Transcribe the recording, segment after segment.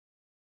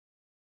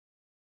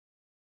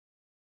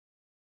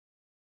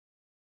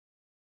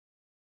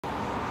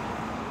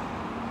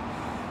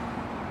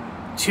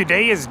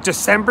Today is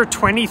December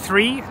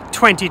 23,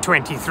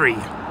 2023,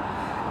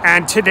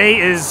 and today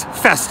is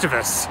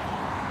Festivus.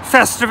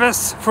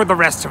 Festivus for the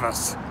rest of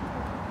us.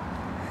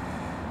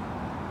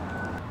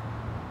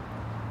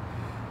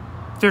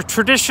 The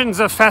traditions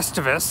of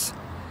Festivus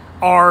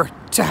are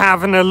to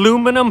have an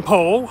aluminum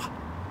pole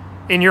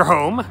in your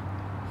home,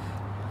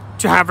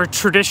 to have a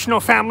traditional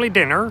family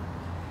dinner,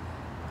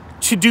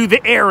 to do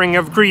the airing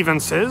of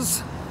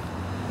grievances,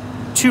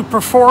 to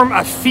perform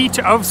a feat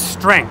of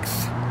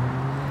strength,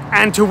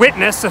 and to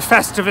witness a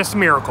Festivus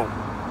miracle.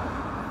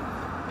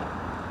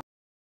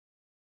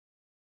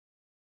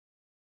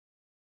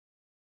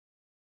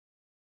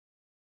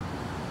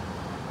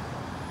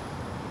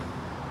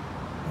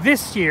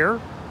 This year,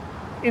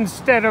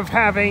 instead of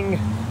having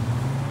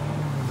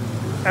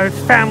a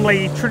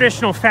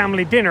traditional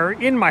family dinner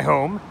in my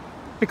home,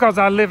 because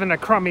I live in a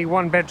crummy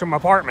one-bedroom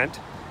apartment,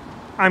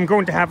 I'm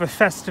going to have a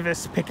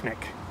Festivus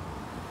picnic.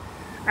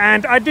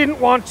 And I didn't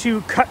want to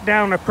cut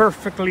down a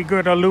perfectly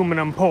good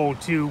aluminum pole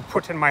to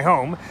put in my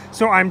home,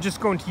 so I'm just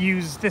going to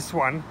use this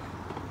one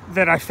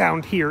that I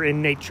found here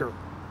in nature.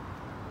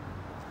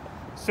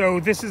 So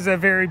this is a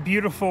very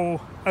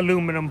beautiful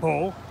aluminum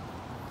pole,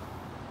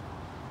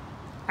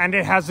 and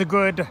it has a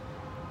good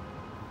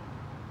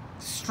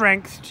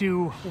strength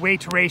to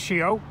weight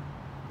ratio.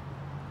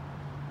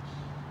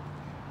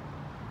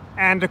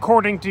 And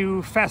according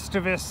to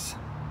Festivus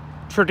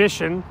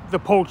tradition, the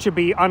pole should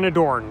be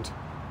unadorned.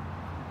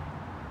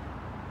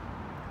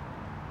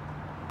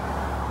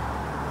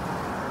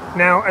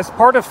 Now, as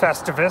part of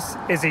Festivus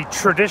is a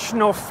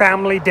traditional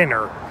family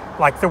dinner,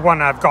 like the one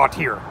I've got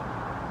here.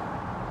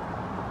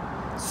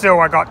 So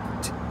I got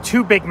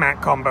two Big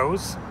Mac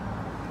combos,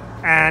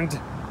 and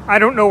I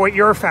don't know what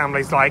your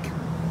family's like,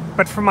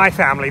 but for my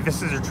family,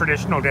 this is a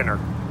traditional dinner.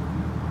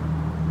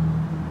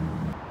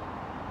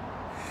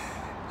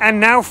 And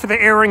now for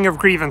the airing of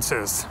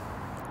grievances.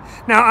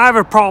 Now, I have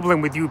a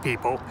problem with you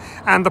people,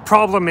 and the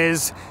problem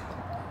is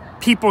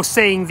people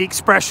saying the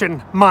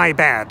expression, "my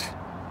bad."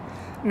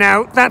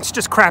 Now, that's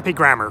just crappy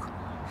grammar,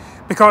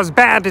 because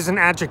bad is an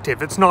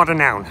adjective, it's not a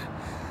noun.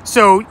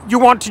 So you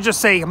want to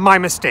just say, "my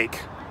mistake."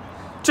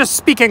 Just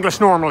speak English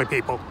normally,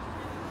 people.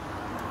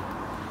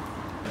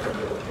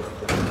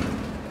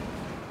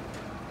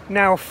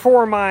 Now,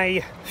 for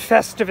my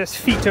Festivus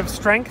feat of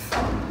strength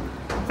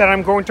that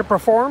I'm going to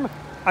perform,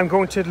 I'm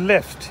going to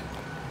lift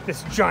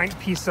this giant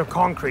piece of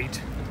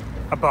concrete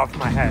above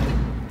my head.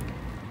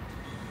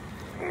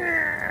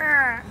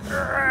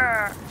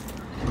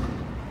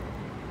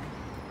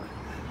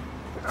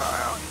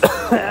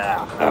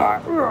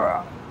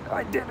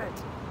 I did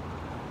it.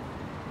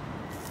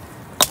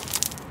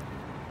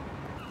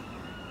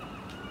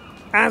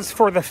 As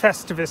for the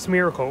Festivus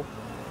miracle,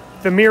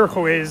 the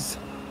miracle is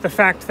the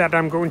fact that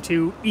I'm going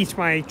to eat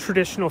my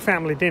traditional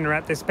family dinner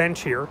at this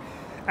bench here,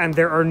 and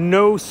there are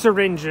no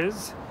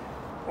syringes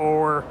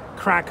or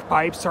crack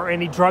pipes or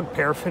any drug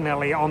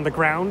paraphernalia on the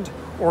ground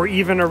or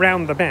even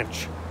around the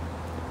bench.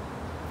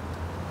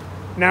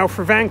 Now,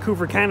 for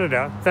Vancouver,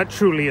 Canada, that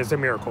truly is a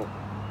miracle.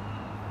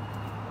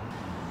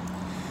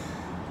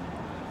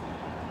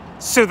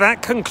 So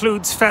that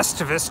concludes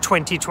Festivus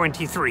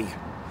 2023.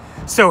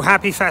 So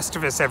happy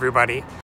Festivus, everybody.